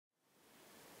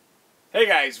Hey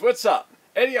guys, what's up?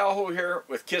 Eddie Aho here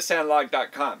with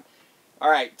KissAnalog.com.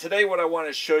 Alright, today what I want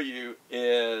to show you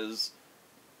is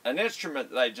an instrument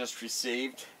that I just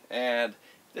received, and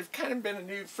they've kind of been a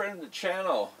new friend of the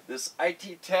channel. This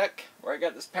ITech, where I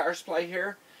got this power supply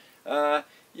here.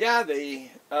 Yeah,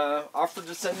 they offered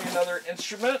to send me another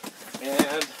instrument,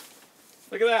 and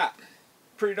look at that.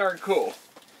 Pretty darn cool.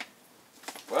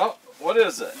 Well, what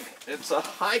is it? It's a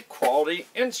high quality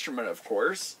instrument, of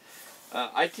course.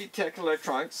 ITech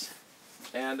Electronics,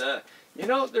 and you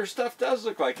know, their stuff does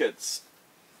look like it's,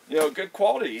 you know, good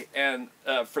quality, and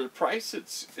for the price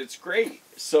it's great.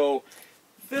 So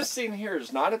this thing here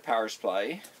is not a power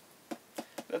supply.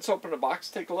 Let's open the box,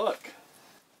 take a look.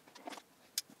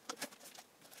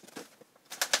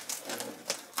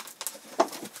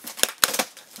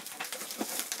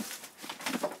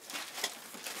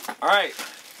 Alright,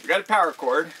 we got a power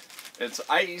cord. It's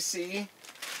IEC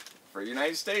for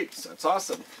United States. That's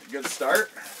awesome. Good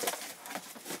start.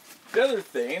 The other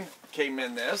thing came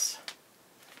in this,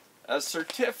 a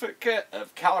certificate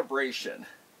of calibration.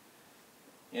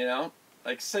 You know,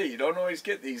 like I say, you don't always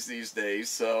get these days,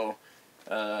 so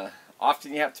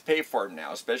often you have to pay for them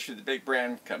now, especially the big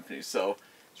brand companies. So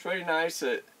it's really nice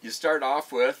that you start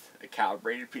off with a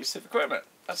calibrated piece of equipment.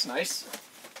 That's nice.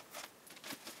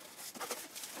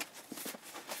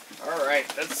 Alright,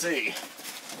 let's see.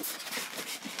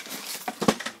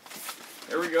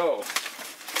 There we go.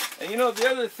 And you know, the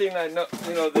other thing I know,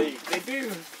 you know, they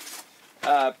do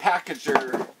package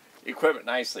their equipment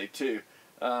nicely too.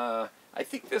 I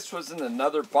think this was in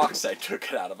another box I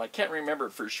took it out of. I can't remember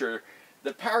for sure.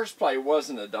 The power supply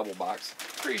wasn't a double box.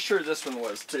 Pretty sure this one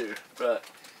was too. But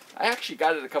I actually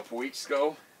got it a couple weeks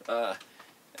ago. And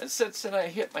since then I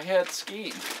hit my head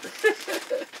skiing.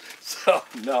 So,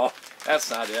 no, that's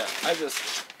not it.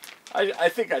 I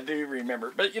think I do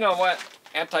remember. But you know what?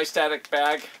 Anti-static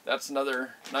bag, that's another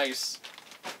nice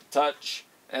touch.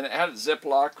 And it had a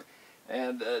Ziploc,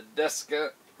 and a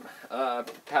Desca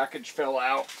package fell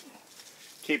out.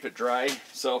 Keep it dry.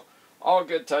 So all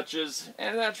good touches,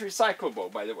 and that's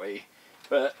recyclable, by the way.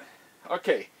 But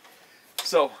okay,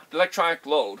 so electronic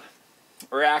load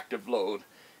or active load,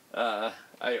 I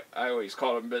always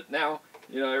call them, but now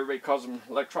you know everybody calls them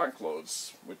electronic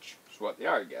loads, which is what they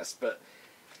are, I guess. But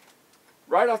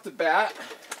right off the bat,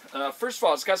 first of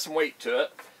all, it's got some weight to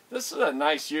it. This is a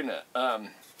nice unit. Now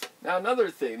another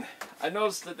thing, I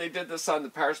noticed that they did this on the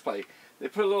power supply. They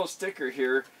put a little sticker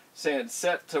here saying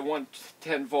set to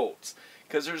 110 volts,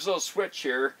 because there's a little switch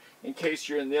here in case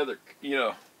you're in the other, you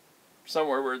know,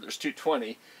 somewhere where there's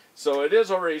 220. So it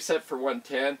is already set for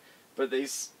 110, but they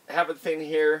have a thing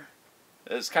here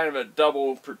that's kind of a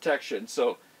double protection.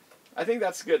 So I think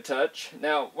that's a good touch.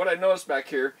 Now what I noticed back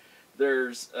here,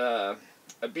 there's a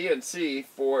BNC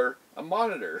for a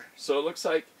monitor. So it looks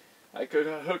like I could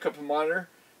hook up a monitor.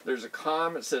 There's a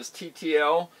COM, it says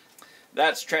TTL.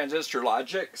 That's transistor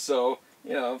logic, so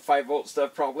you know, 5 volt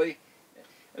stuff probably.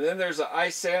 And then there's an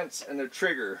iSense and a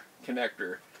trigger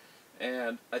connector.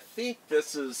 And I think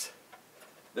this is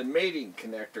the mating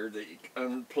connector that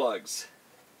unplugs.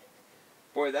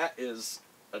 Boy, that is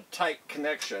a tight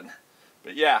connection.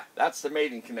 But yeah, that's the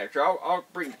mating connector. I'll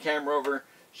bring the camera over,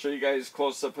 show you guys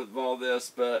close up with all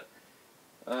this. But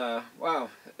wow,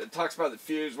 it talks about the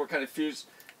fuse, what kind of fuse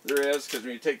there is, because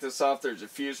when you take this off, there's a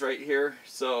fuse right here.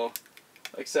 So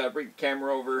like I said, I'll bring the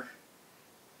camera over.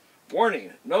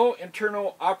 Warning, no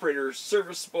internal operator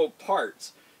serviceable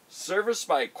parts. Serviced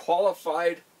by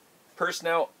qualified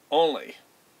personnel only.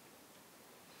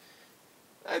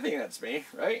 I think that's me,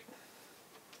 right?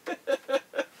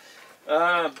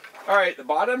 Alright, the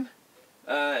bottom,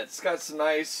 it's got some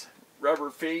nice rubber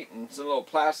feet and some little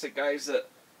plastic guys that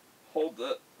hold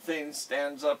the thing,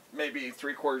 stands up maybe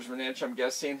 3/4 of an inch, I'm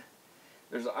guessing.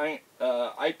 There's an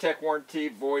ITech warranty,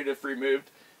 void if removed.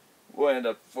 We'll end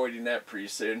up voiding that pretty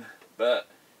soon. But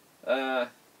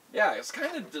yeah, it's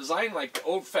kind of designed like the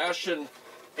old-fashioned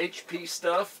HP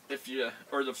stuff, if you,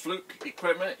 or the Fluke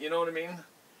equipment, you know what I mean?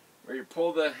 Where you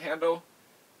pull the handle.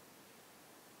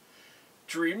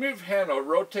 To remove handle,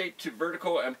 rotate to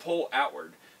vertical and pull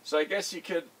outward. So I guess you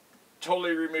could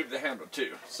totally remove the handle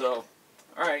too. So,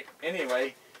 alright,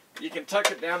 anyway, you can tuck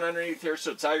it down underneath here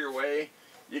so it's out of your way.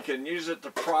 You can use it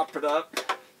to prop it up,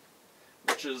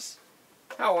 which is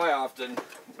how I often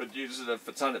would use it if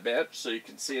it's on a bench, so you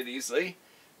can see it easily.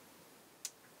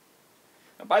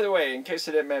 And by the way, in case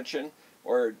I didn't mention,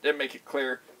 or didn't make it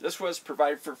clear, this was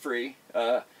provided for free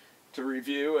to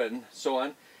review and so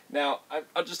on. Now,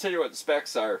 I'll just tell you what the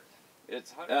specs are.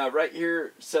 It's right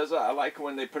here, says, I like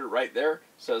when they put it right there, it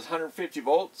says 150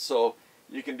 volts, so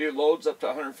you can do loads up to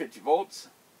 150 volts,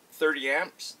 30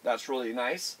 amps, that's really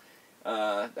nice.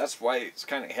 That's why it's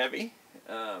kind of heavy.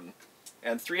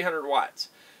 And 300 watts.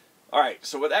 Alright,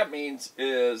 so what that means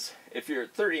is if you're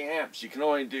at 30 amps, you can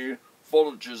only do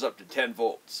voltages up to 10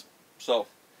 volts. So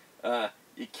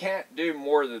you can't do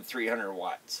more than 300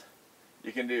 watts.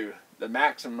 You can do the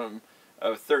maximum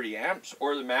of 30 amps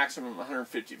or the maximum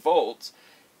 150 volts,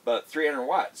 but 300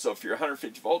 watts. So if you're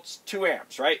 150 volts, 2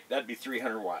 amps, right? That'd be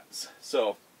 300 watts.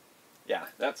 So yeah,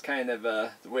 that's kind of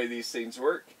the way these things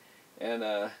work. And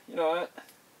you know what?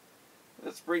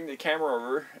 Let's bring the camera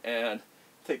over and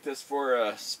take this for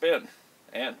a spin.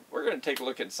 And we're going to take a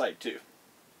look inside too.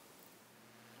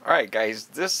 Alright guys,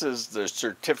 this is the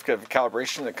certificate of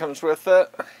calibration that comes with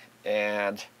it.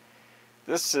 And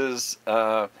this is,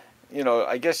 you know,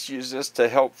 I guess use this to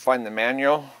help find the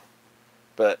manual.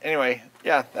 But anyway,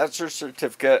 yeah, that's your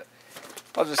certificate.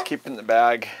 I'll just keep it in the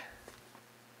bag.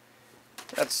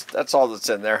 That's all that's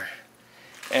in there.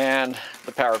 And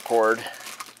the power cord.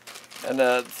 And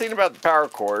the thing about the power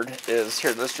cord is,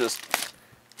 here, let's just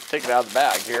take it out of the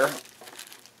bag here.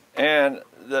 And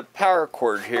the power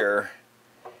cord here,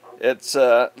 it's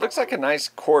looks like a nice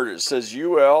cord. It says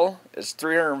UL, it's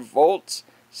 300 volts,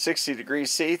 60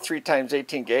 degrees C, 3 times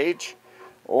 18 gauge.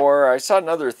 Or I saw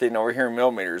another thing over here in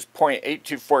millimeters,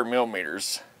 0.824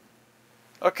 millimeters.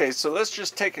 Okay, so let's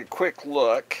just take a quick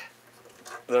look.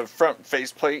 The front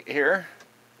faceplate here.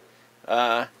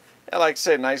 I like to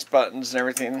say nice buttons and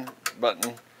everything.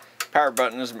 Power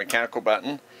button is a mechanical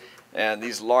button. And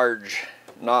these large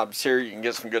knobs here, you can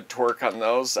get some good torque on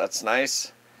those. That's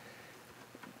nice.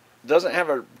 Doesn't have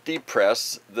a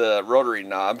depress, the rotary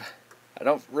knob. I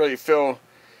don't really feel,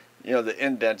 you know, the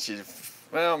indents.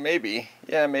 Well, maybe.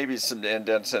 Yeah, maybe some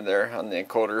indents in there on the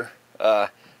encoder.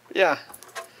 Yeah,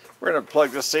 we're going to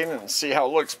plug this in and see how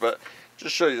it looks. But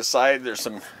just show you the side. There's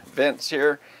some vents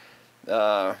here.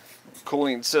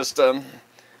 Cooling system.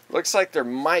 Looks like there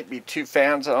might be 2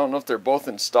 fans. I don't know if they're both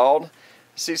installed.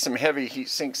 I see some heavy heat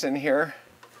sinks in here.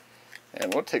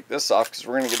 And we'll take this off because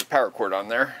we're going to get the power cord on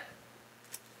there.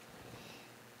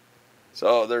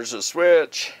 So there's a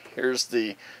switch. Here's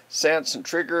the sense and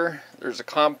trigger. There's a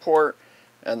COM port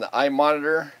and the eye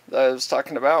monitor that I was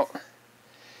talking about.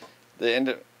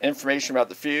 The information about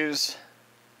the fuse.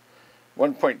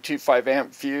 1.25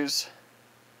 amp fuse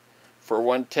for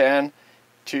 110.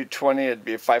 220, it'd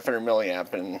be a 500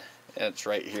 milliamp, and it's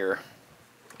right here.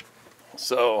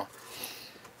 So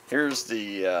here's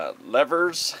the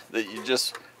levers that you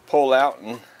just pull out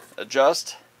and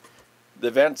adjust.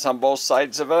 The vents on both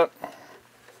sides of it.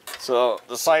 So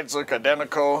the sides look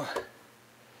identical.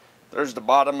 There's the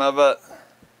bottom of it.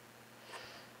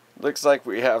 Looks like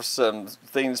we have some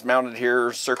things mounted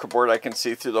here. Circuit board, I can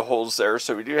see through the holes there.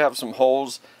 So we do have some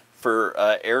holes for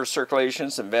air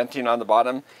circulation, some venting on the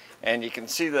bottom. And you can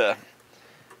see the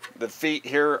feet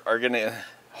here are going to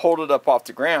hold it up off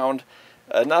the ground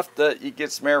enough that you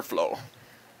get some airflow.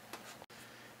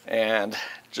 And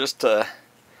just to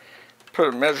put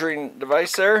a measuring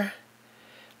device there,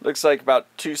 looks like about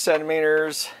 2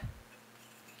 centimeters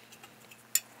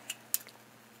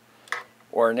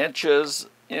or 1 inches.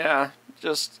 Yeah,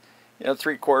 just, you know,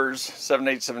 3/4,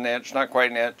 7/8 of an inch, not quite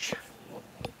an inch.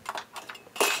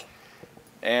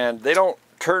 And they don't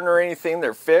turn or anything,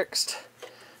 they're fixed.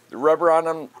 The rubber on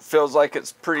them feels like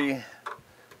it's pretty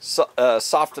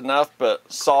soft enough,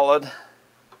 but solid.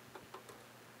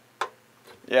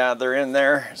 Yeah, they're in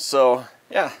there. So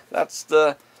yeah, that's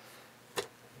the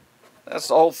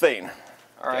whole thing.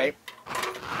 All right,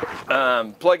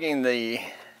 plugging the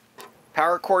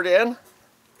power cord in.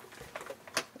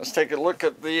 Let's take a look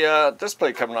at the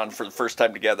display coming on for the first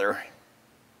time together.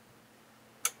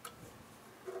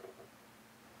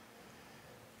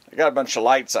 I got a bunch of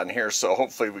lights on here, so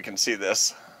hopefully we can see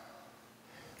this.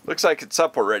 Looks like it's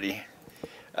up already.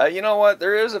 You know what?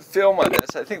 There is a film on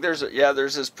this. I think there's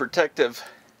this protective.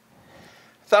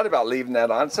 I thought about leaving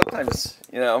that on sometimes,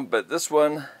 you know, but this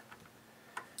one,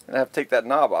 I'm gonna have to take that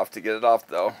knob off to get it off,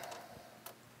 though.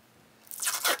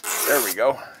 There we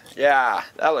go. Yeah,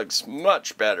 that looks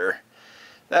much better.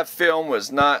 That film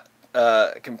was not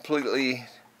completely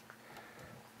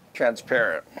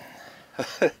transparent.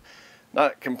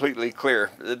 Not completely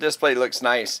clear. The display looks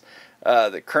nice.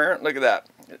 The current, look at that.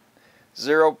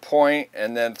 0 point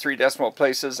and then 3 decimal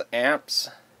places, amps.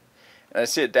 And I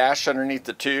see a dash underneath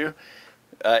the 2,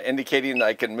 indicating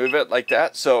I can move it like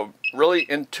that. So really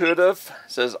intuitive.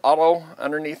 It says auto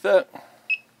underneath it.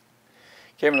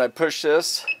 Okay, when I push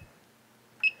this,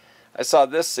 I saw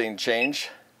this thing change.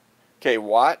 Okay,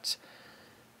 watts.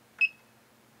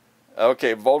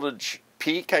 Okay, voltage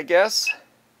peak, I guess.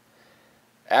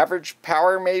 Average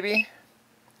power maybe,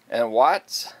 and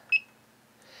watts.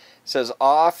 says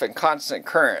off and constant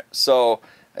current. So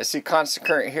I see constant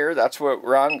current here. That's what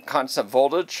we're on. Constant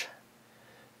voltage,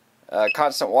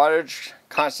 constant wattage,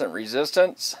 constant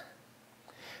resistance.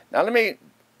 Now let me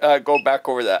go back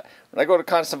over that. When I go to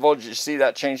constant voltage, you see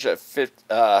that change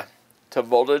to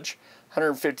voltage,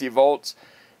 150 volts,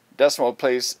 decimal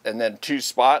place, and then 2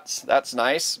 spots. That's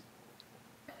nice.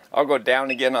 I'll go down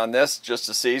again on this just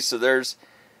to see. So there's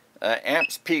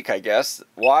amps peak, I guess,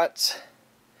 watts,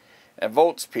 and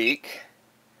volts peak,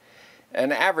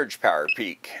 and average power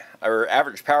peak, or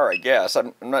average power, I guess.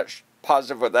 I'm not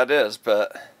positive what that is,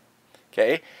 but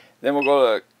okay. Then we'll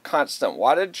go to constant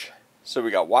wattage. So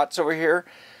we got watts over here,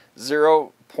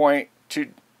 0.2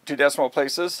 decimal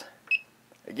places.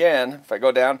 Again, if I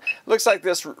go down, looks like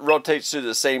this rotates through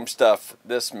the same stuff,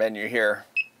 this menu here.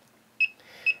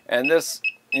 And this,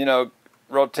 you know,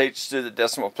 rotates through the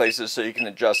decimal places so you can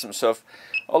adjust them. So if,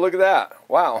 oh, look at that.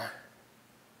 Wow.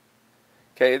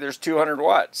 Okay, there's 200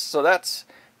 watts. So that's,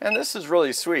 and this is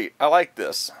really sweet. I like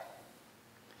this.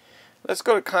 Let's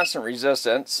go to constant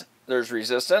resistance. There's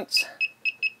resistance.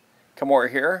 Come over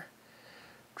here.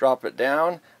 Drop it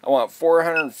down. I want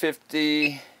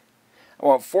 450. I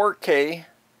want 4K,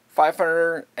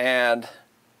 500, and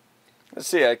let's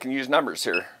see, I can use numbers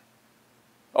here.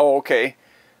 Oh, okay.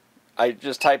 I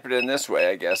just type it in this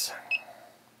way, I guess.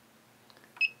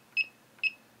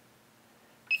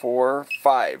 4,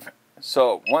 5.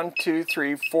 So 1, 2,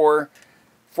 3, 4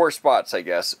 spots, I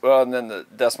guess. Well, and then the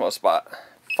decimal spot,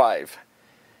 5.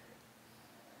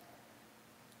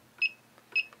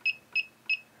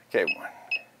 Okay,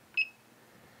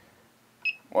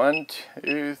 1,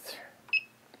 2, 3.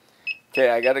 Okay,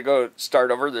 I got to go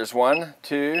start over. There's 1,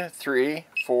 2, 3,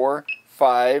 4,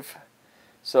 5.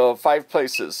 So 5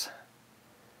 places.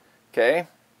 Okay,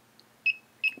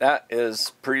 that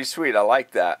is pretty sweet. I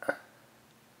like that.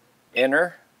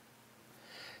 Enter.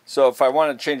 So if I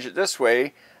want to change it this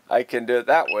way, I can do it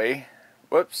that way.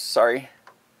 Whoops, sorry.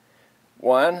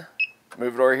 1,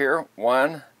 move it over here.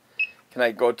 1. Can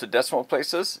I go to decimal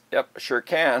places? Yep, sure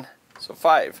can. So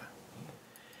 5.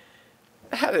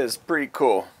 That is pretty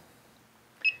cool.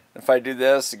 If I do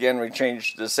this, again, we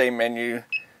change the same menu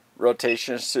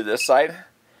rotations to this side.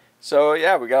 So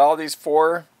yeah, we got all these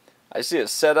 4. I see a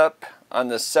setup on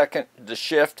the second, the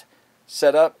shift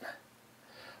setup,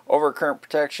 over current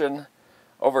protection,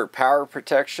 over power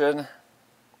protection,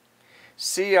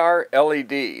 CR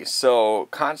LED, so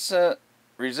constant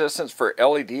resistance for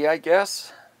LED, I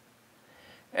guess.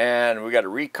 And we got a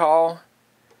recall,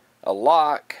 a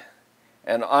lock,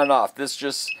 and on off. This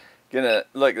just gonna,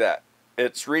 look at that.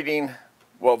 It's reading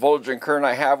what voltage and current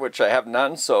I have, which I have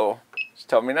none, so just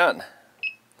tell me none.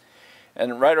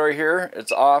 And right over here,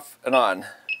 it's off and on.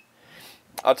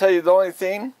 I'll tell you the only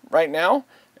thing right now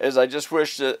is I just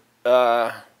wish that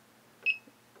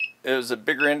it was a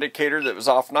bigger indicator that was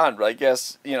off and on, but I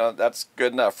guess, you know, that's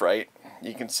good enough, right?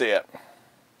 You can see it.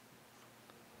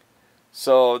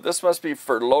 So this must be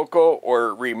for local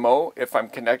or remote if I'm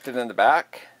connected in the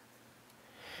back.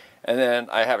 And then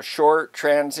I have short,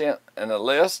 transient, and a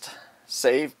list.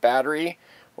 Save, battery.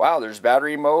 Wow, there's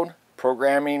battery mode,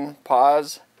 programming,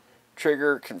 pause,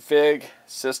 trigger, config,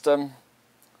 system,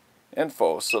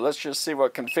 info. So let's just see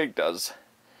what config does.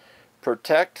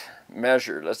 Protect,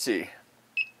 measure. Let's see.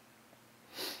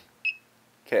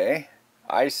 Okay,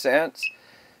 iSense,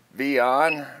 V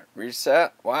on,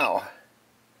 reset. Wow.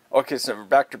 Okay, so we're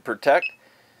back to protect.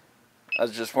 I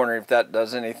was just wondering if that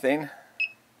does anything.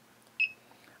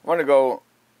 I want to go.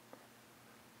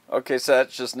 Okay, so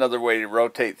that's just another way to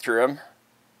rotate through them.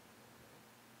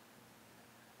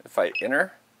 If I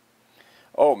enter.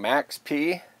 Oh, max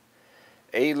P,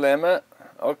 A limit.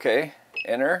 Okay,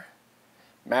 enter.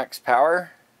 Max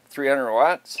power, 300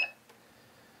 watts.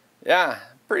 Yeah,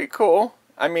 pretty cool.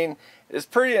 I mean, it's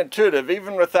pretty intuitive.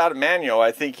 Even without a manual,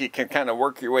 I think you can kind of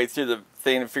work your way through the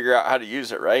thing and figure out how to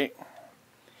use it, right?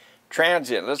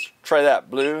 Transient. Let's try that.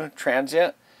 Blue,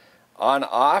 transient. On,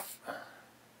 off.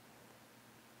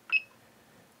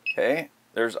 Okay,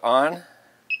 there's on.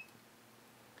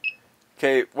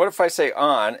 Okay, what if I say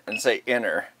on and say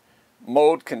enter?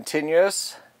 Mode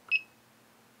continuous.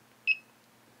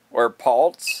 Or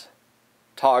pulse.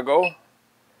 Toggle.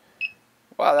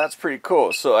 Wow, that's pretty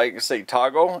cool. So I can say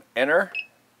toggle, enter.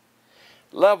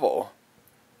 Level.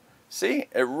 See,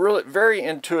 it really very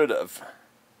intuitive.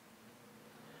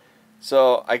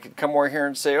 So I could come over here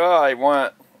and say,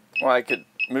 oh, I could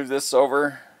move this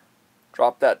over,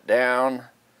 drop that down.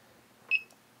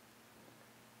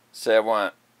 Say I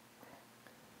want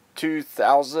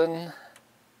 2,000.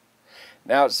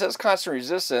 Now it says constant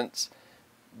resistance,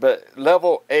 but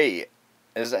level 8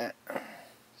 is that.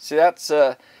 See, that's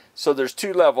So there's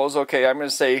two levels. Okay, I'm going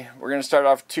to say we're going to start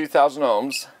off 2,000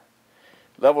 ohms.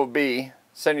 Level B,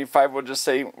 75, we'll just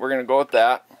say we're going to go with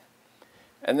that.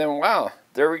 And then, wow,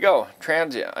 there we go.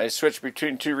 Transient. I switch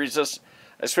between two resistant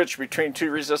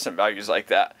values like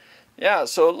that. Yeah,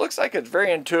 so it looks like it's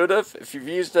very intuitive. If you've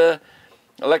used a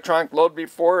electronic load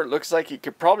before, it looks like you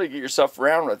could probably get yourself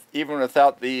around with even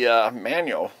without the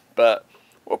manual. But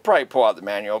we'll probably pull out the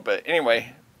manual. But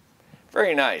anyway,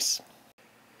 very nice.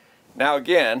 Now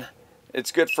again,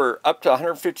 it's good for up to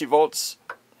 150 volts,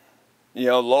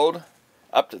 load,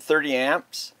 up to 30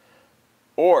 amps,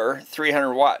 or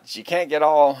 300 watts. You can't get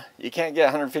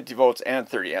 150 volts and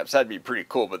 30 amps. That'd be pretty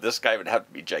cool, but this guy would have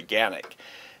to be gigantic.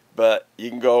 But you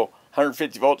can go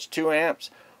 150 volts, 2 amps,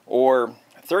 or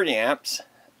 30 amps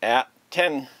at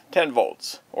 10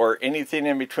 volts, or anything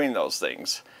in between those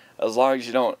things, as long as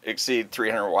you don't exceed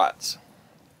 300 watts.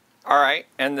 Alright,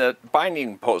 and the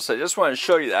binding posts, I just want to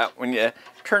show you that. When you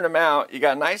turn them out, you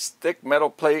got a nice thick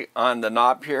metal plate on the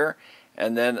knob here,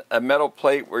 and then a metal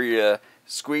plate where you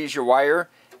squeeze your wire,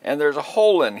 and there's a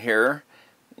hole in here,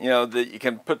 that you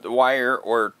can put the wire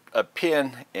or a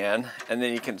pin in, and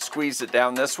then you can squeeze it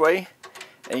down this way,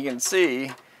 and you can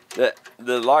see that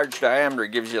the large diameter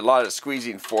gives you a lot of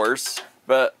squeezing force.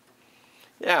 But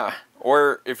yeah,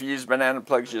 or if you use banana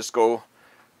plugs, just go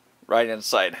right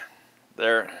inside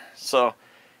there. So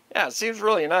yeah, it seems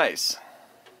really nice.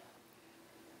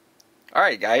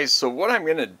 Alright guys, so what I'm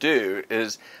going to do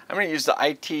is I'm going to use the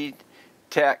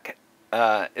ITech,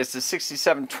 it's the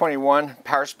 6721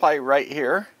 power supply right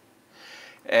here,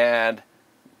 and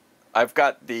I've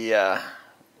got the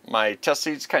my test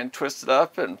leads kind of twisted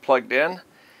up and plugged in,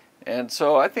 and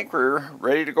so I think we're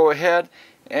ready to go ahead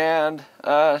and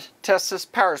test this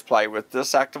power supply with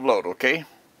this active load, okay,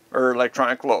 or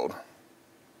electronic load.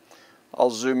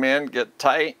 I'll zoom in, get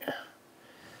tight,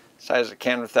 as tight as I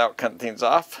can without cutting things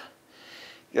off.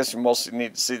 I guess you mostly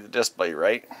need to see the display,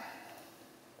 right?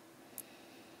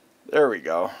 There we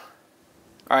go.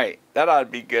 Alright, that ought to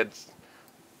be good.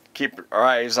 Keep our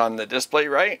eyes on the display,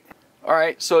 right?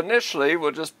 Alright, so initially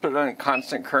we'll just put it on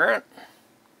constant current.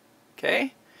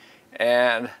 Okay,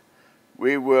 and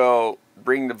we will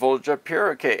bring the voltage up here.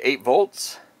 Okay, 8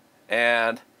 volts.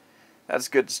 And that's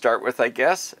good to start with, I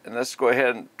guess. And let's go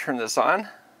ahead and turn this on.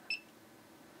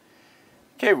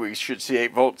 Okay, we should see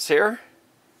 8 volts here.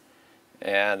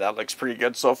 And that looks pretty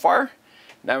good so far.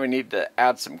 Now we need to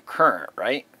add some current,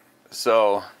 right?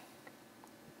 So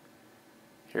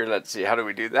here, let's see, how do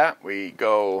we do that? We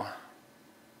go,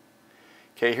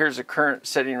 okay, here's a current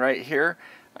setting right here.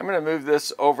 I'm going to move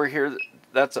this over here.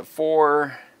 That's a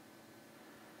 4.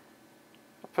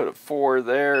 I'll put a 4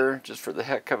 there just for the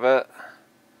heck of it.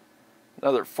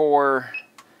 Another 4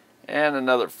 and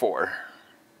another 4.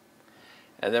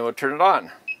 And then we'll turn it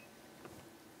on.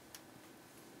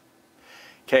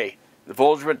 Okay, the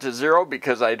voltage went to 0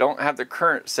 because I don't have the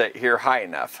current set here high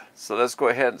enough. So let's go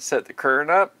ahead and set the current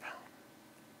up.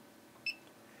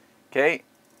 Okay,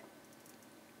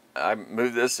 I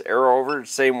move this arrow over the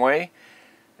same way.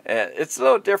 And it's a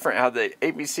little different how the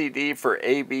ABCD for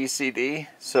ABCD.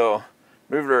 So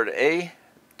move it over to A,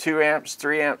 2 amps,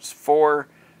 3 amps, 4,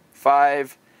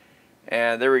 5,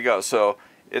 and there we go. So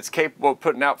it's capable of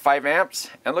putting out 5 amps.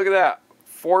 And look at that,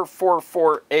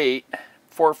 4448,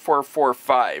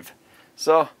 4445.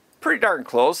 So pretty darn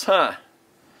close, huh?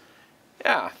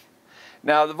 Yeah.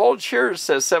 Now the voltage here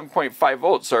says 7.5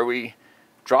 volts. So are we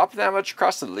dropping that much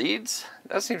across the leads?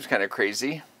 That seems kind of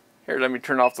crazy. Here, let me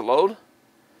turn off the load.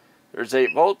 There's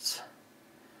 8 volts.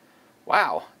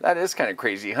 Wow, that is kind of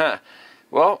crazy, huh?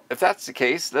 Well, if that's the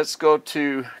case, let's go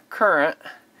to current.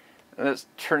 Let's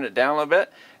turn it down a little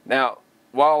bit. Now,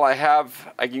 while I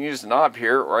can use the knob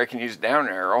here, or I can use down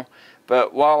arrow,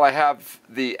 but while I have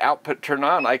the output turned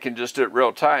on, I can just do it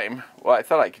real time. Well, I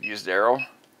thought I could use the arrow.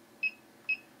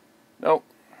 Nope.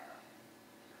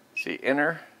 See,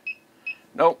 enter.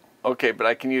 Nope. Okay, but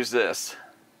I can use this.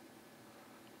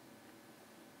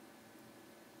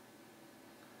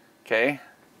 Okay.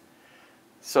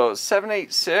 So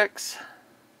 786.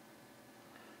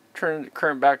 Turn the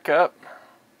current back up.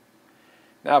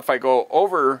 Now if I go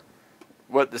over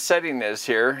what the setting is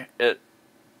here, it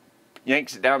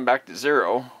yanks it down back to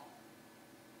 0.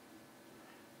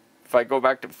 If I go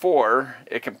back to 4,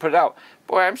 it can put out.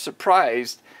 Boy, I'm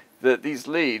surprised that these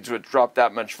leads would drop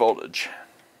that much voltage.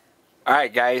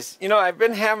 Alright guys, I've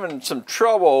been having some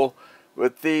trouble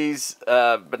with these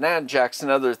banana jacks and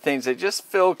other things. They just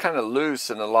feel kind of loose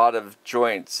in a lot of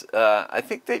joints. I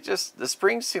think the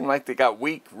springs seem like they got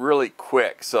weak really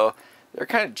quick, so they're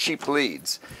kind of cheap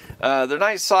leads. They're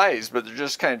nice size, but they're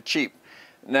just kind of cheap.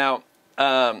 Now,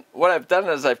 what I've done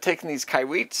is I've taken these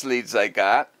Kaiweets leads I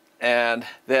got, and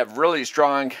they have really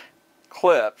strong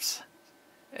clips,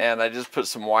 and I just put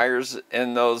some wires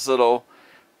in those little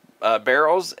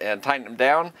barrels and tighten them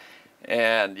down,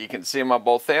 and you can see them on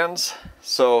both ends.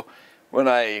 So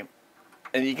and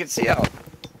you can see how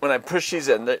when I push these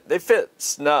in, they fit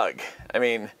snug. I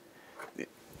mean,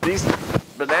 these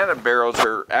banana barrels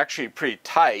are actually pretty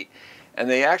tight, and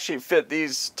they actually fit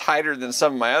these tighter than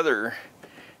some of my other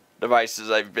devices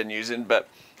I've been using. But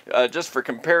just for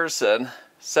comparison,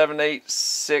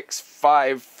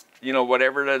 7865, you know,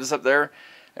 whatever it is up there,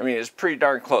 I mean, it's pretty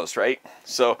darn close, right?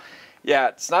 So yeah,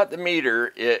 it's not the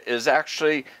meter, it is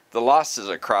actually the losses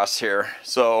across here.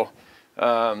 So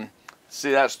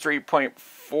see, that's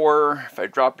 3.4. If I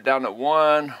drop it down to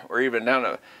 1, or even down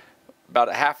to about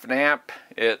a half an amp,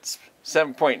 it's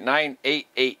 7.988.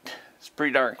 It's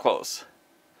pretty darn close.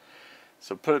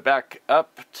 So put it back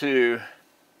up to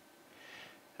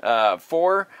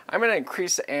 4. I'm going to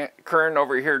increase the current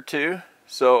over here too.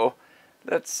 So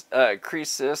let's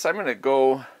increase this. I'm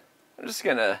just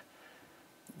going to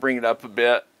bring it up a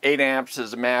bit. 8 amps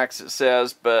is the max, it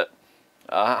says, but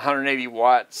 180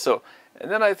 watts. So, and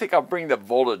then I think I'll bring the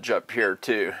voltage up here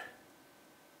too.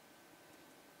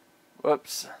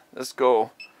 Whoops. Let's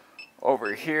go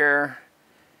over here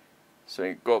so we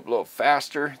can go up a little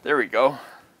faster. There we go.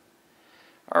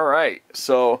 All right,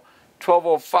 so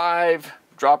 1205,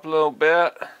 drop a little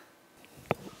bit.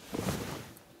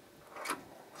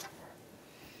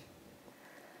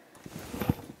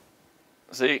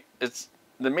 See,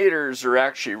 the meters are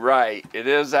actually right. It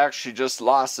is actually just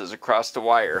losses across the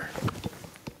wire.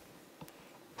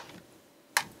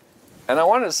 And I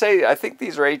want to say, I think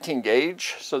these are 18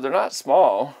 gauge, so they're not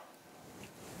small.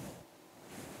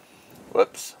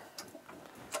 Whoops.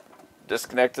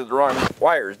 Disconnected the wrong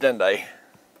wires, didn't I?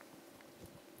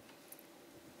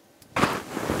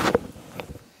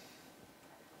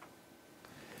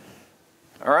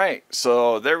 Alright,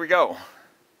 so there we go.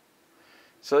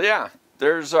 So yeah,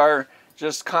 there's our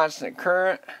just constant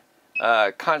current,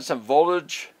 constant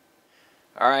voltage.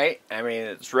 Alright, I mean,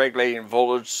 it's regulating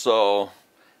voltage, so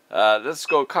let's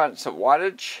go constant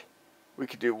wattage. We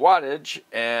could do wattage,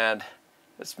 and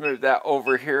let's move that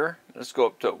over here. Let's go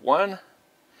up to 1.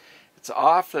 It's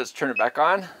off. Let's turn it back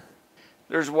on.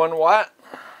 There's 1 watt.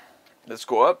 Let's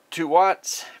go up 2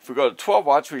 watts. If we go to 12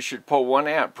 watts, we should pull 1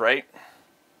 amp, right?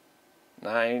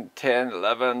 9, 10,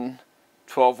 11,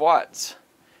 12 watts.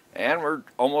 And we're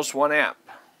almost 1 amp,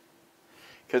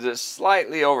 because it's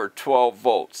slightly over 12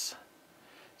 volts.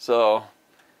 So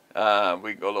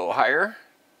we go a little higher.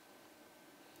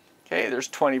 Okay, there's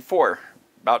 24,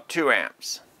 about 2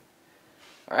 amps.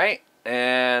 All right,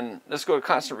 and let's go to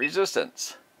constant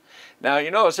resistance. Now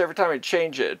you notice every time I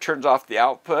change it, it turns off the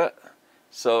output,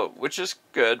 so which is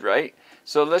good, right?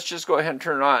 So let's just go ahead and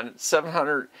turn it on. It's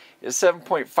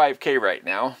 7.5K right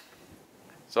now,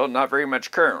 so not very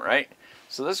much current, right?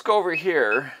 So let's go over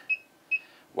here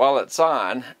while it's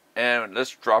on, and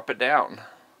let's drop it down.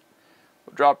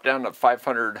 We'll drop down to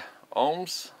 500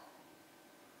 ohms.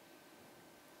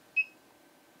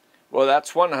 Well,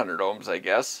 that's 100 ohms, I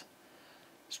guess.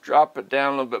 Let's drop it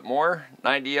down a little bit more,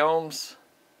 90 ohms.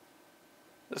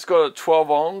 Let's go to 12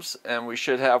 ohms, and we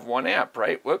should have 1 amp,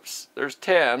 right? Whoops, there's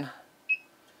 10.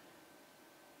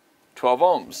 12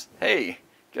 ohms. Hey,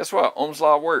 guess what? Ohm's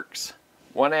law works.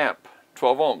 1 amp,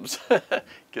 12 ohms.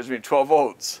 Gives me 12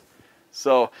 volts.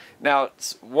 So now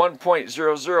it's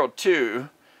 1.002.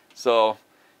 So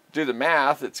do the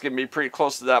math, it's going to be pretty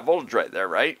close to that voltage right there,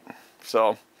 right?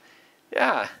 So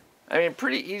yeah, I mean,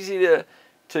 pretty easy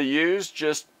to use,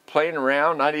 just playing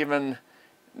around, not even...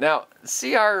 Now,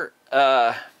 CR,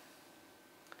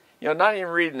 you know, not even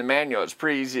reading the manual, it's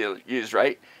pretty easy to use,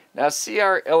 right? Now,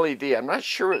 CR LED, I'm not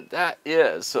sure what that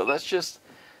is, so let's just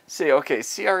see. Okay,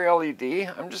 CR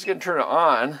LED, I'm just going to turn it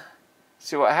on,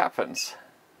 see what happens.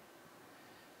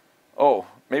 Oh,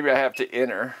 maybe I have to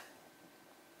enter.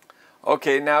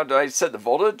 Okay, now do I set the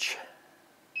voltage?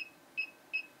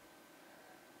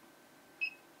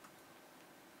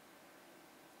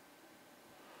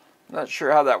 Not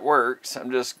sure how that works.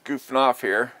 I'm just goofing off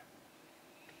here.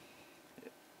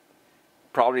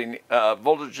 Probably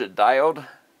voltage at diode.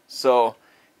 So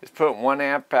it's putting 1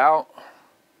 amp out.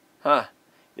 Huh.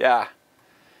 Yeah.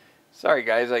 Sorry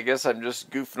guys, I guess I'm just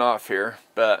goofing off here.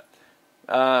 But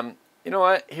you know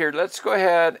what? Here, let's go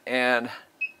ahead and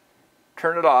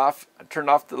turn it off. Turn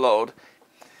off the load.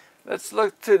 Let's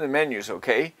look to the menus,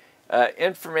 okay?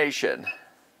 Information.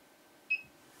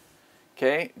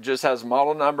 Okay, just has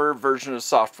model number, version of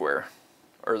software,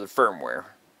 or the firmware,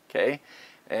 okay,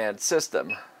 and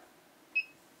system.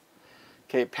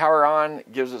 Okay, power on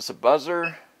gives us a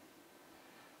buzzer.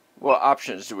 What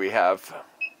options do we have?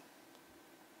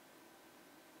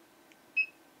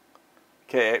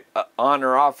 Okay, on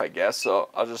or off, I guess. So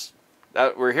I'll just,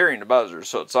 we're hearing the buzzer,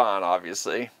 so it's on,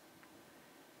 obviously.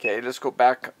 Okay, let's go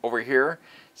back over here,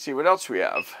 see what else we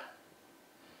have.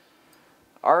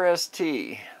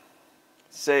 RST,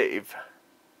 save.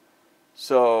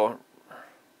 So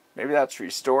maybe that's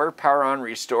restore, power on,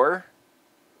 restore.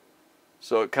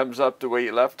 So it comes up the way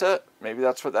you left it. Maybe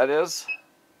that's what that is.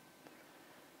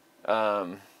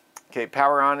 Okay,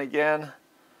 power on again.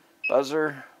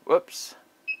 Buzzer, whoops.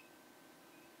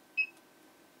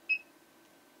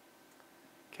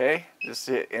 Okay, just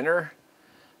hit enter.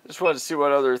 Just want to see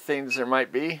what other things there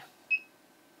might be.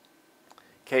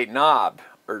 Okay, knob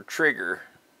or trigger.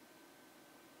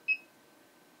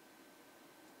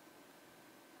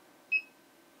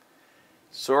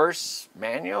 Source,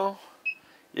 manual.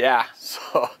 Yeah,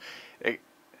 so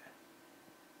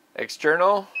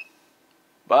external,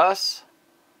 bus,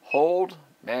 hold,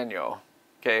 manual.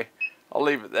 Okay, I'll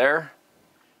leave it there.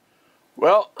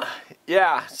 Well,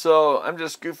 yeah, so I'm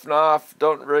just goofing off.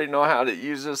 Don't really know how to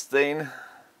use this thing.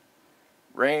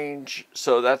 Range,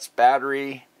 so that's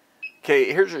battery.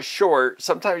 Okay, here's a short.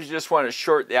 Sometimes you just want to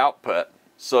short the output.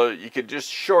 So you could just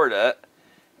short it,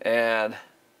 and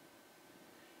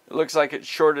it looks like it's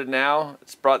shorted now.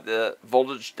 It's brought the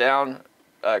voltage down.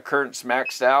 Current's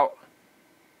maxed out.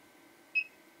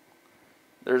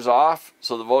 There's off,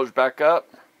 so the voltage back up.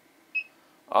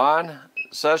 On,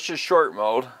 so that's just short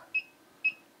mode.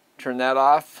 Turn that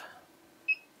off.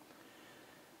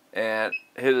 And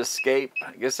hit escape.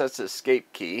 I guess that's the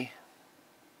escape key.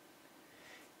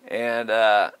 And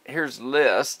here's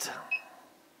list.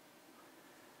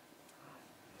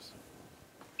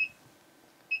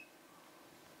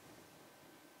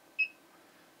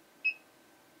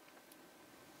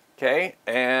 Okay,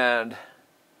 and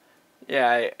yeah,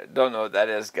 I don't know what that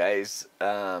is, guys.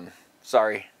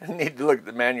 Sorry, I need to look at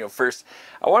the manual first.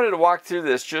 I wanted to walk through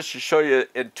this just to show you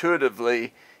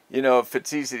intuitively, you know, if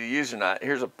it's easy to use or not.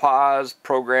 Here's a pause,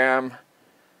 program,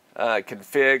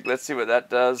 config. Let's see what that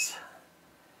does.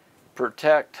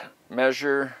 Protect,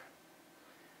 measure,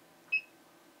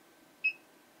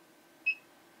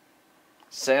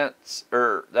 sense,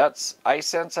 or that's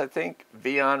iSense, I think.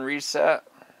 V on reset.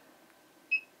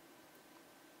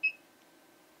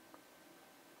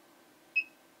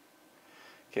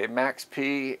 Okay, max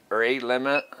P or A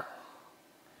limit.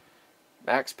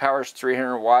 Max power is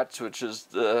 300 watts, which is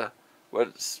the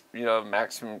what's, you know,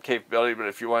 maximum capability. But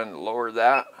if you want to lower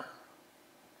that,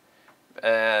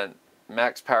 and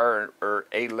max power or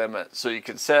A limit, so you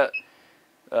can set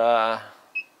A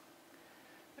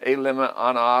limit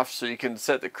on off. So you can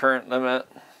set the current limit.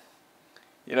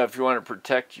 You know, if you want to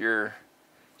protect your,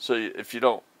 so if you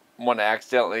don't want to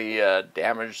accidentally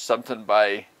damage something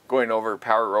by going over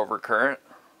power over current.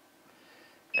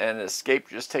 And escape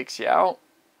just takes you out.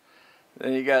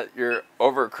 Then you got your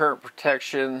over current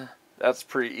protection. That's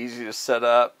pretty easy to set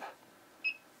up.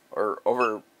 Or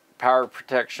over power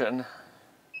protection.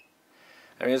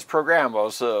 I mean, it's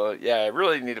programmable, so yeah, I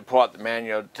really need to pull out the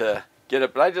manual to get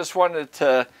it. But I just wanted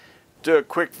to do a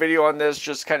quick video on this,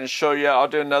 just kind of show you. I'll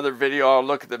do another video. I'll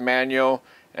look at the manual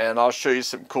and I'll show you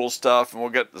some cool stuff, and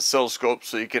we'll get the oscilloscope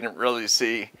so you can really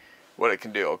see what it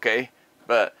can do, okay?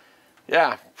 But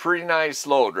yeah, pretty nice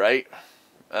load, right?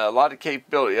 A lot of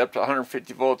capability, up to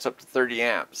 150 volts, up to 30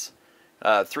 amps.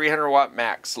 300 watt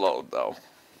max load though.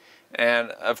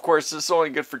 And of course this is only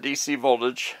good for DC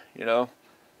voltage, you know,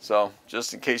 so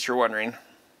just in case you're wondering.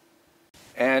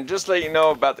 And just to let you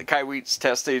know about the Kaiweets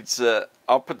test aids,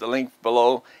 I'll put the link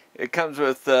below. It comes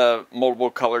with multiple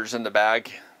colors in the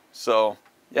bag, so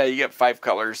yeah, you get 5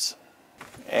 colors.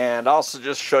 And also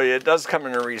just show you, it does come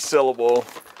in a resealable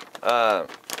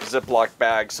Ziploc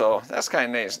bag, so that's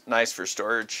kind of nice for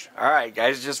storage. Alright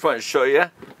guys, just want to show you,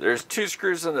 there's 2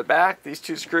 screws in the back. These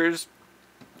 2 screws,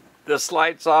 this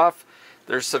slides off.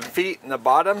 There's some feet in the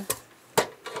bottom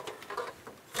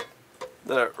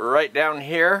that are right down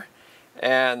here,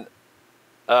 and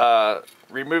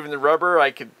removing the rubber,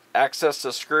 I could access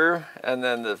the screw, and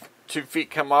then the 2 feet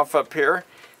come off up here.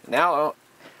 Now,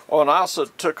 oh, and I also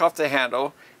took off the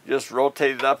handle. You just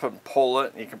rotate it up and pull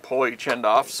it, and you can pull each end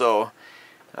off. So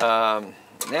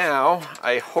now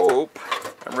I hope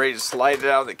I'm ready to slide it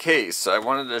out of the case. So I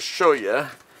wanted to show you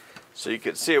so you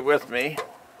could see it with me.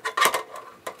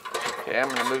 Okay, I'm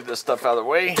going to move this stuff out of the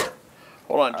way.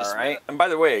 Hold on just a minute. And by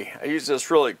the way, I use this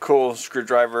really cool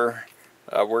screwdriver.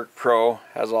 Work Pro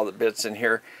has all the bits in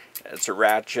here. It's a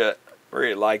ratchet.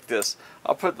 Really like this.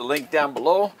 I'll put the link down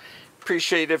below.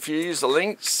 Appreciate if you use the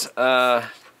links.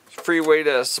 Free way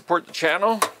to support the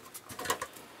channel.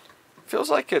 Feels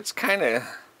like it's kind of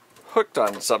hooked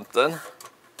on something.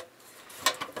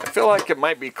 I feel like it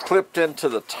might be clipped into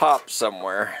the top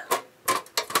somewhere.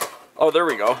 Oh, there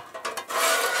we go.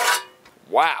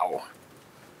 Wow.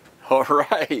 All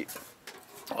right.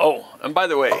 Oh, and by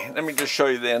the way, let me just show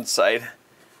you the inside.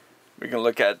 We can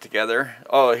look at it together.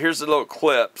 Oh, here's the little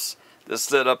clips that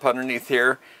slid up underneath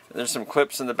here. And there's some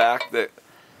clips in the back that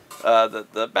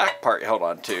the back part held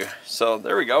on to. So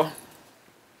there we go.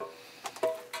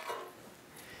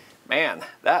 Man,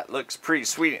 that looks pretty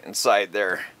sweet inside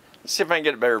there. Let's see if I can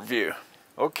get a better view.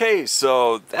 Okay,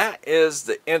 so that is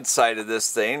the inside of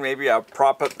this thing. Maybe I'll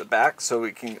prop up the back so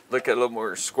we can look at it a little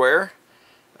more square.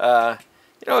 You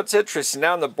know, it's interesting.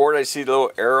 Now on the board I see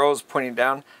little arrows pointing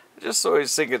down. I just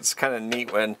always think it's kind of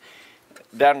neat when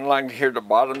down along here at the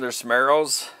bottom there's some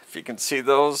arrows. If you can see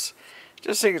those.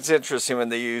 Just think it's interesting when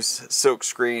they use silk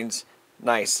screens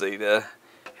nicely to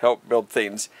help build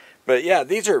things. But yeah,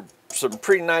 these are some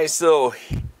pretty nice little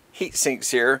heat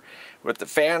sinks here with the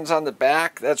fans on the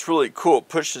back. That's really cool. It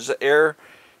pushes the air.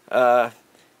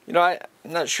 You know, I'm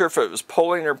not sure if it was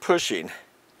pulling or pushing.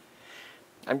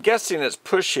 I'm guessing it's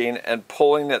pushing and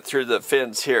pulling it through the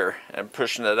fins here and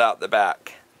pushing it out the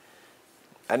back.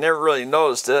 I never really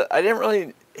noticed it. I didn't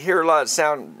really hear a lot of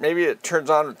sound. Maybe it turns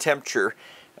on with temperature.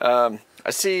 I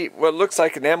see what looks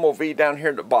like an MOV down here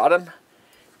at the bottom.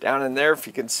 Down in there, if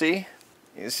you can see.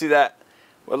 You can see that,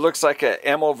 what looks like a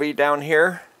MOV down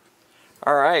here.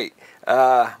 Alright,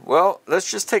 well, let's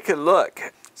just take a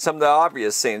look. Some of the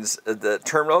obvious things. The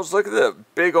terminals, look at the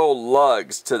big old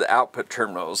lugs to the output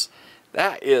terminals.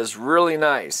 That is really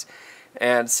nice.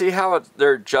 And see how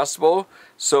they're adjustable?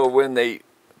 So when they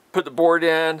put the board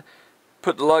in,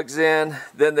 put the lugs in,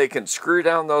 then they can screw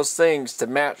down those things to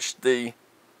match the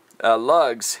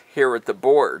lugs here with the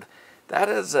board. That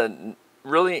is a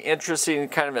really interesting,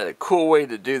 kind of a cool way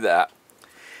to do that.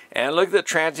 And look at the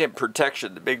transient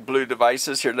protection, the big blue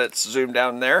devices here. Let's zoom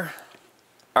down there.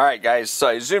 Alright guys, so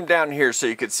I zoomed down here so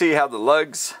you can see how the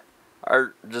lugs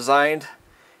are designed.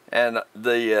 And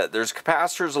there's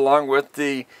capacitors along with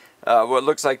the what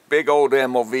looks like big old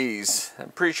MOVs. I'm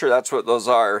pretty sure that's what those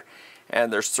are.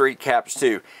 And there's 3 caps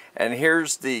too. And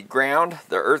here's the ground,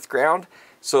 the earth ground.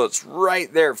 So it's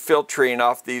right there filtering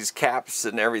off these caps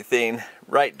and everything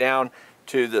right down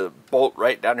to the bolt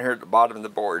right down here at the bottom of the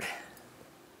board.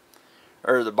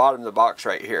 Or the bottom of the box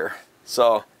right here.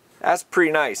 So that's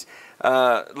pretty nice.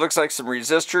 Looks like some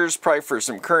resistors, probably for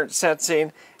some current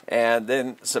sensing. And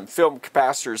then some film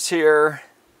capacitors here.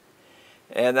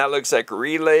 And that looks like a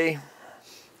relay.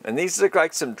 And these look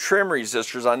like some trim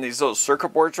resistors on these little circuit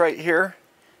boards right here.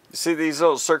 You see these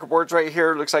little circuit boards right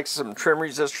here? Looks like some trim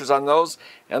resistors on those.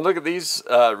 And look at these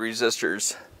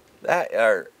resistors.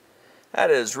 That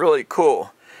is really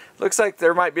cool. Looks like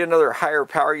there might be another higher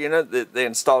power unit that they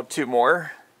installed 2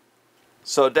 more.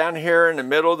 So down here in the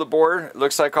middle of the board, it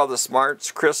looks like all the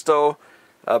smarts, crystal,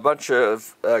 a bunch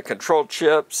of control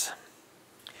chips.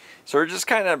 So we're just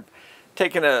kind of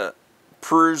taking a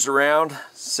peruse around,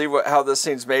 see how this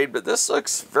thing's made. But this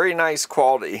looks very nice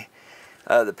quality.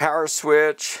 The power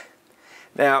switch.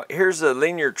 Now here's a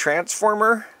linear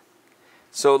transformer.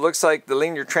 So it looks like the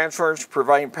linear transformer is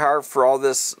providing power for all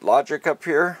this logic up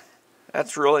here.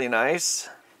 That's really nice.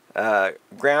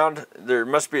 Ground, there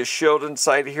must be a shield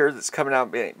inside here that's coming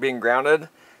out being grounded.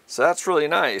 So that's really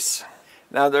nice.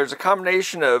 Now there's a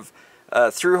combination of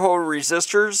through-hole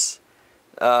resistors,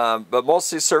 but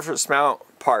mostly surface mount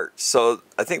parts. So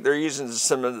I think they're using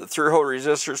some of the through-hole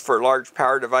resistors for large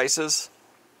power devices.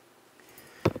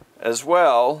 As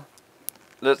well,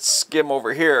 let's skim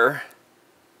over here,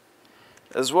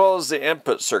 as well as the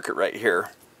input circuit right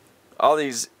here. All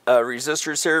these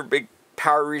resistors here, big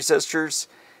power resistors.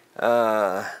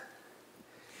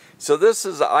 So this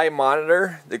is the eye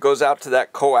monitor that goes out to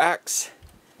that coax.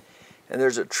 And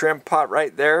there's a trim pot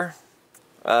right there.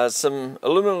 Some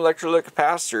aluminum electrolytic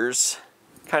capacitors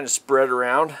kind of spread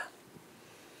around.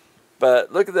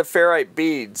 But look at the ferrite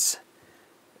beads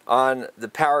on the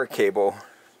power cable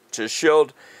to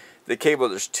shield the cable.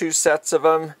 There's 2 sets of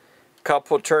them,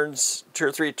 couple turns, 2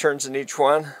 or 3 turns in each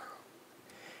one.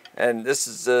 And this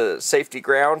is the safety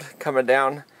ground coming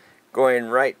down, going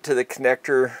right to the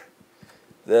connector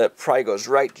that probably goes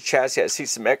right to chassis. I see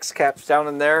some X caps down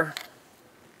in there.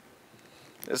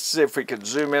 Let's see if we can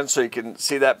zoom in so you can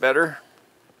see that better.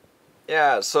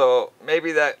 Yeah, so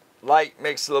maybe that light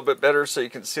makes it a little bit better so you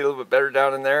can see a little bit better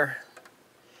down in there.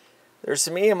 There's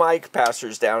some EMI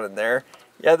capacitors down in there.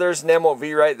 Yeah, there's an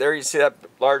MOV right there. You see that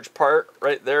large part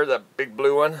right there, that big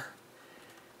blue one.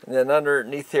 And then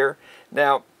underneath here.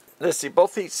 Now, let's see,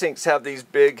 both heat sinks have these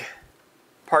big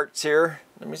parts here.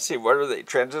 Let me see, what are they?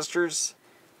 Transistors?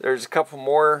 There's a couple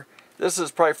more. This is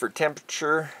probably for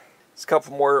temperature. There's a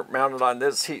couple more mounted on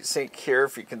this heat sink here,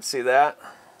 if you can see that.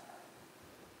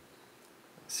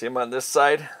 See them on this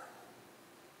side.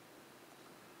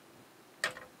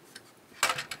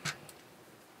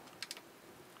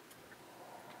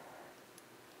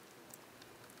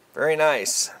 Very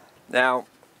nice. Now,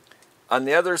 on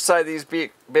the other side of these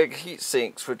big heat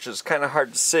sinks, which is kind of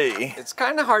hard to see. It's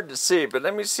kind of hard to see, but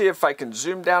let me see if I can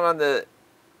zoom down on the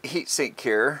heat sink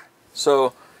here.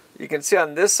 So you can see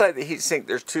on this side of the heat sink,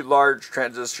 there's two large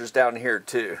transistors down here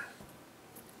too.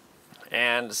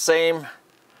 And the same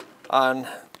on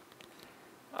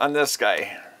this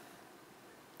guy.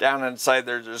 Down inside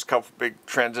there's a couple big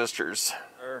transistors.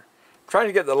 Trying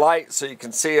to get the light so you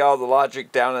can see all the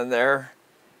logic down in there.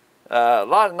 A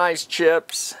lot of nice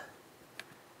chips.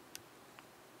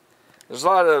 There's a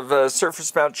lot of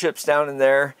surface mount chips down in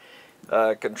there.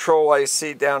 Control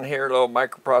IC down here, little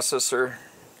microprocessor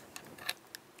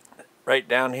right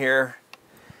down here.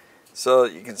 So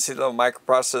you can see the little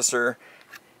microprocessor.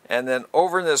 And then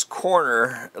over in this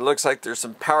corner, it looks like there's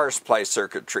some power supply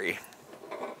circuitry.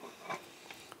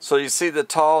 So you see the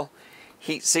tall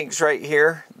heat sinks right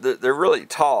here? They're really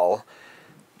tall.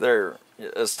 They're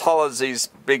as tall as these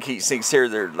big heat sinks here.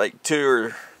 They're like 2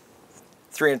 or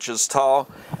 3 inches tall.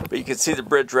 But you can see the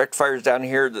bridge rectifiers down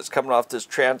here that's coming off this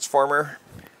transformer.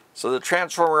 So the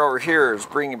transformer over here is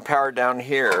bringing power down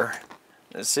here.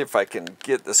 Let's see if I can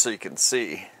get this so you can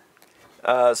see.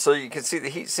 So you can see the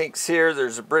heat sinks here.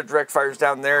 There's a bridge rectifiers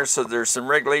down there, so there's some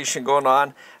regulation going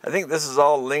on. I think this is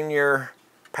all linear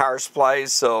power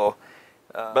supplies. So,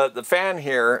 but the fan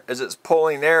here, as it's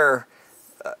pulling air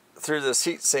through this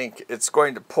heat sink, it's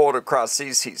going to pull it across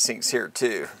these heat sinks here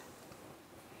too.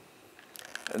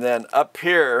 And then up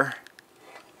here,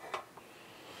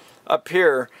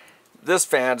 this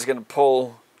fan's going to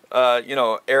pull, you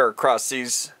know, air across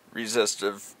these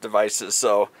resistive devices.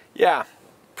 So yeah,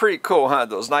 pretty cool, huh?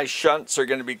 Those nice shunts are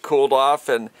going to be cooled off,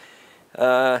 and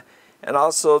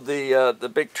also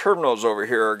the big terminals over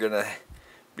here are going to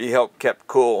be kept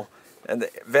cool, and the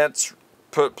vents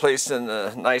placed in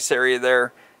a nice area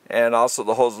there, and also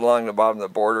the hose along the bottom of the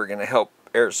board are going to help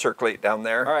air circulate down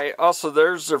there. All right, also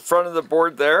there's the front of the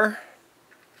board there,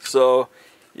 so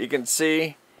you can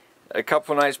see a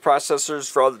couple nice processors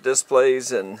for all the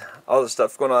displays and all the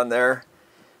stuff going on there.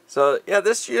 So yeah,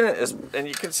 this unit is, and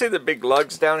you can see the big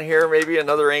lugs down here, maybe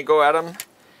another angle at them.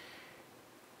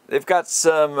 They've got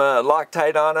some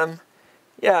Loctite on them.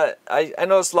 Yeah, I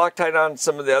noticed Loctite on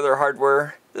some of the other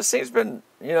hardware. This thing's been,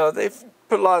 you know, they've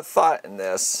put a lot of thought in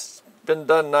this. It's been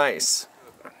done nice.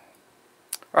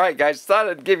 Alright guys, thought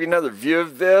I'd give you another view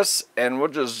of this, and we'll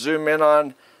just zoom in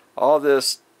on all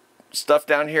this stuff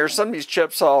down here. Some of these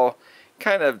chips I'll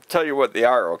kind of tell you what they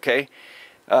are, okay?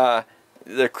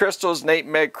 The crystal's an 8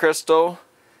 meg crystal.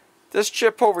 This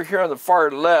chip over here on the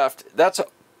far left, that's a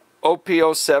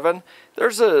OP07.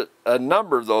 There's a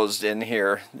number of those in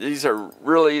here. These are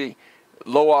really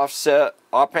low offset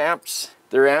op amps.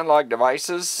 They're analog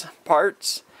devices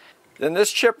parts. Then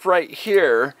this chip right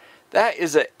here, that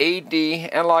is an AD,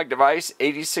 analog device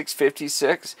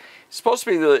 8656. It's supposed to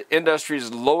be the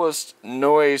industry's lowest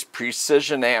noise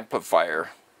precision amplifier.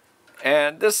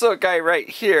 And this little guy right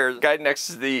here, the guy next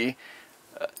to the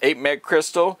 8 meg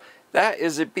crystal, that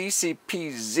is a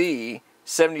BCPZ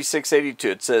 7682.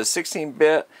 It's a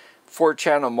 16-bit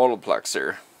 4-channel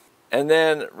multiplexer. And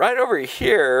then right over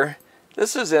here,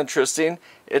 this is interesting.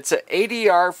 It's an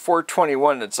ADR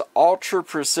 421. It's an ultra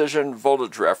precision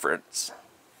voltage reference.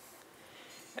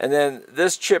 And then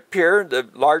this chip here, the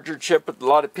larger chip with a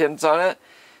lot of pins on it,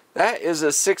 that is a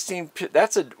 16-pit.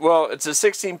 It's a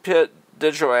 16-pit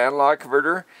digital analog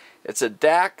converter. It's a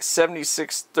DAC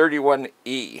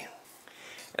 7631E.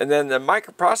 And then the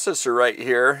microprocessor right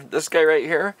here, this guy right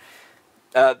here,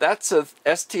 that's a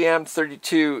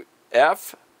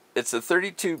STM32F. It's a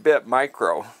 32-bit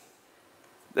micro.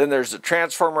 Then there's a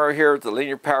transformer here with the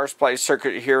linear power supply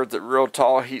circuit here with the real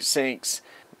tall heat sinks,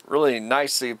 really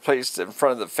nicely placed in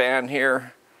front of the fan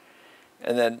here.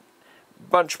 And then a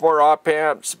bunch more op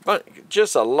amps, but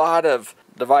just a lot of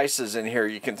devices in here.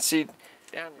 You can see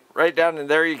right down in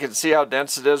there, you can see how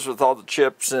dense it is with all the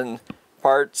chips and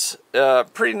parts.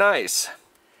 Pretty nice.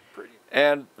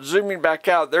 And zooming back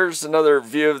out, there's another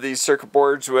view of these circuit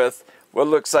boards with what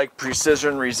looks like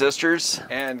precision resistors.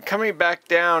 And coming back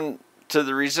down to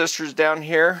the resistors down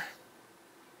here,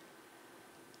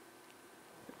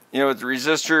 you know, with the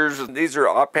resistors, these are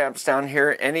op amps down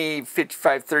here,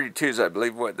 NE5532s, I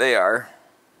believe what they are.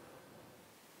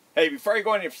 Hey, before I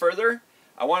go any further,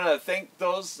 I want to thank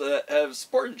those that have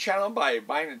supported the channel by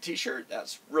buying a t-shirt.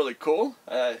 That's really cool.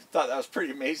 I thought that was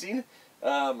pretty amazing.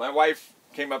 My wife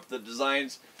came up with the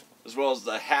designs. as well as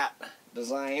the hat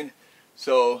design.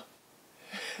 So,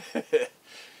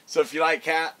 so if you like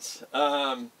hats,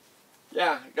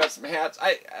 yeah, I got some hats.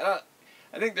 I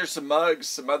think there's some mugs,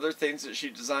 some other things that she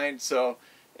designed. So,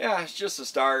 yeah, it's just a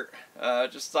start.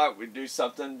 Just thought we'd do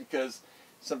something because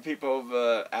some people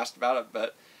have asked about it.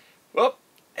 But, well,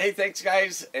 hey, thanks,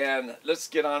 guys, and let's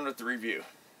get on with the review.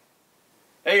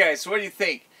 Hey, guys, so what do you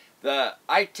think? The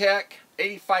ITech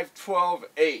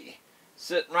 8512A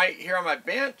sitting right here on my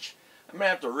bench. I'm going to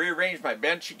have to rearrange my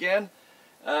bench again.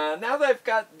 Now that I've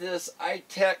got this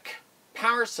ITech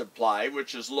power supply,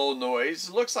 which is low noise,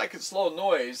 it looks like it's low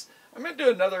noise, I'm going to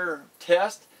do another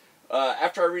test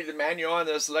after I read the manual on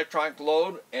this electronic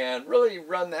load and really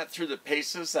run that through the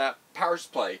paces, that power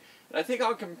supply. And I think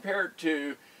I'll compare it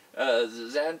to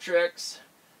the Xantrix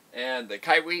and the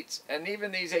Kaiweets and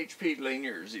even these HP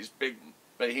linears, these big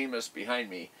behemoths behind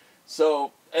me.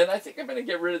 So, and I think I'm going to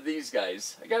get rid of these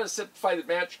guys. I got to simplify the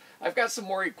bench. I've got some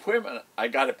more equipment I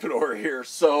got to put over here.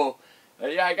 So,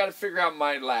 yeah, I got to figure out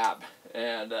my lab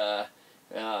and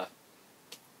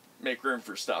make room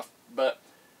for stuff. But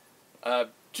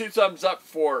 2 thumbs up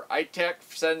for ITech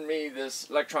for sending me this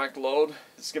electronic load.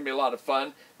 It's going to be a lot of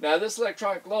fun. Now, this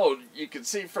electronic load, you can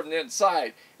see from the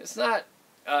inside, it's not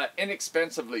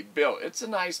inexpensively built. It's a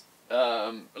nice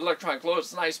electronic load.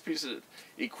 It's a nice piece of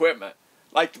equipment.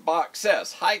 Like the box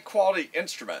says, high quality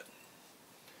instrument.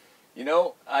 You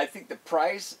know, I think the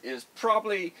price is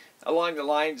probably along the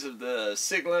lines of the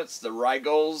Siglents, the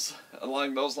Rigels,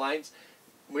 along those lines.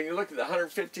 When you look at the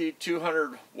 150,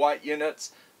 200 watt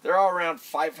units, they're all around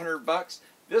 500 bucks.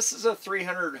 This is a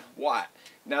 300 watt.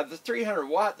 Now the 300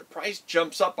 watt, the price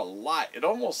jumps up a lot. It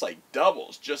almost like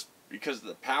doubles just because of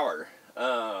the power.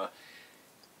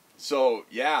 So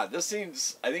yeah, this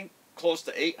seems, I think, close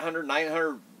to 800,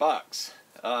 900 bucks.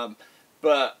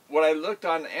 But when I looked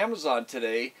on Amazon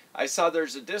today, I saw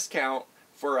there's a discount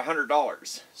for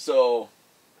 $100. So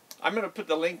I'm going to put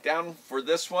the link down for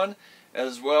this one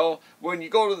as well. When you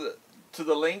go to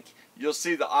the link, you'll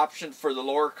see the option for the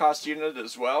lower cost unit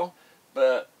as well.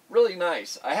 But really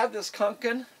nice. I have this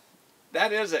Kunken.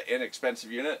 That is an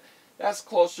inexpensive unit. That's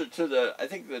closer to the, I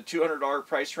think, the $200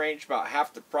 price range. About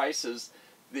half the price is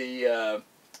the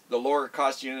lower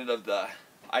cost unit of the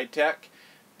ITech.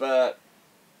 But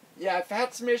yeah, I've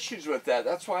had some issues with that.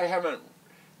 That's why I haven't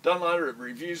done a lot of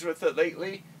reviews with it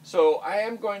lately. So I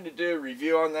am going to do a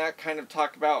review on that, kind of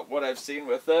talk about what I've seen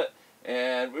with it,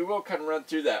 and we will kind of run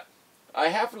through that. I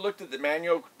have looked at the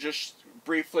manual just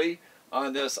briefly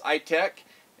on this ITech,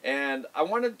 and I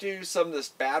want to do some of this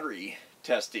battery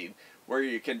testing where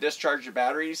you can discharge your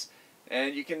batteries,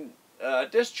 and you can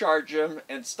discharge them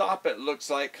and stop it, looks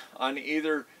like, on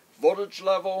either voltage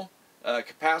level,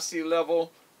 capacity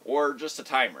level, or just a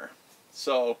timer.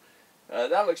 So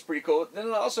that looks pretty cool. Then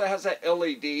it also has that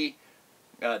LED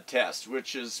test,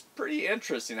 which is pretty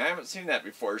interesting. I haven't seen that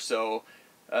before, so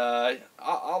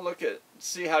I'll look at,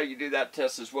 see how you do that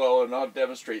test as well, and I'll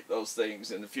demonstrate those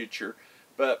things in the future.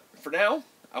 But for now,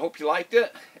 I hope you liked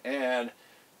it, and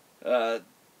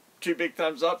 2 big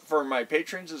thumbs up for my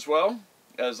patrons as well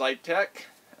as ITech.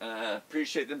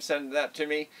 Appreciate them sending that to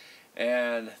me,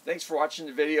 and thanks for watching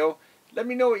the video. Let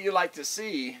me know what you'd like to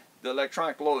see the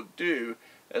electronic load do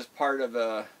as part of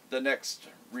the next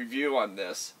review on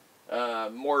this,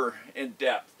 more in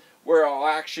depth, where I'll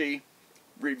actually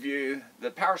review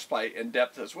the power supply in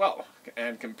depth as well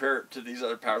and compare it to these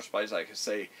other power supplies, like I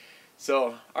say.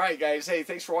 So, alright guys, hey,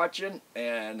 thanks for watching,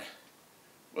 and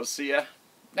we'll see you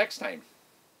next time.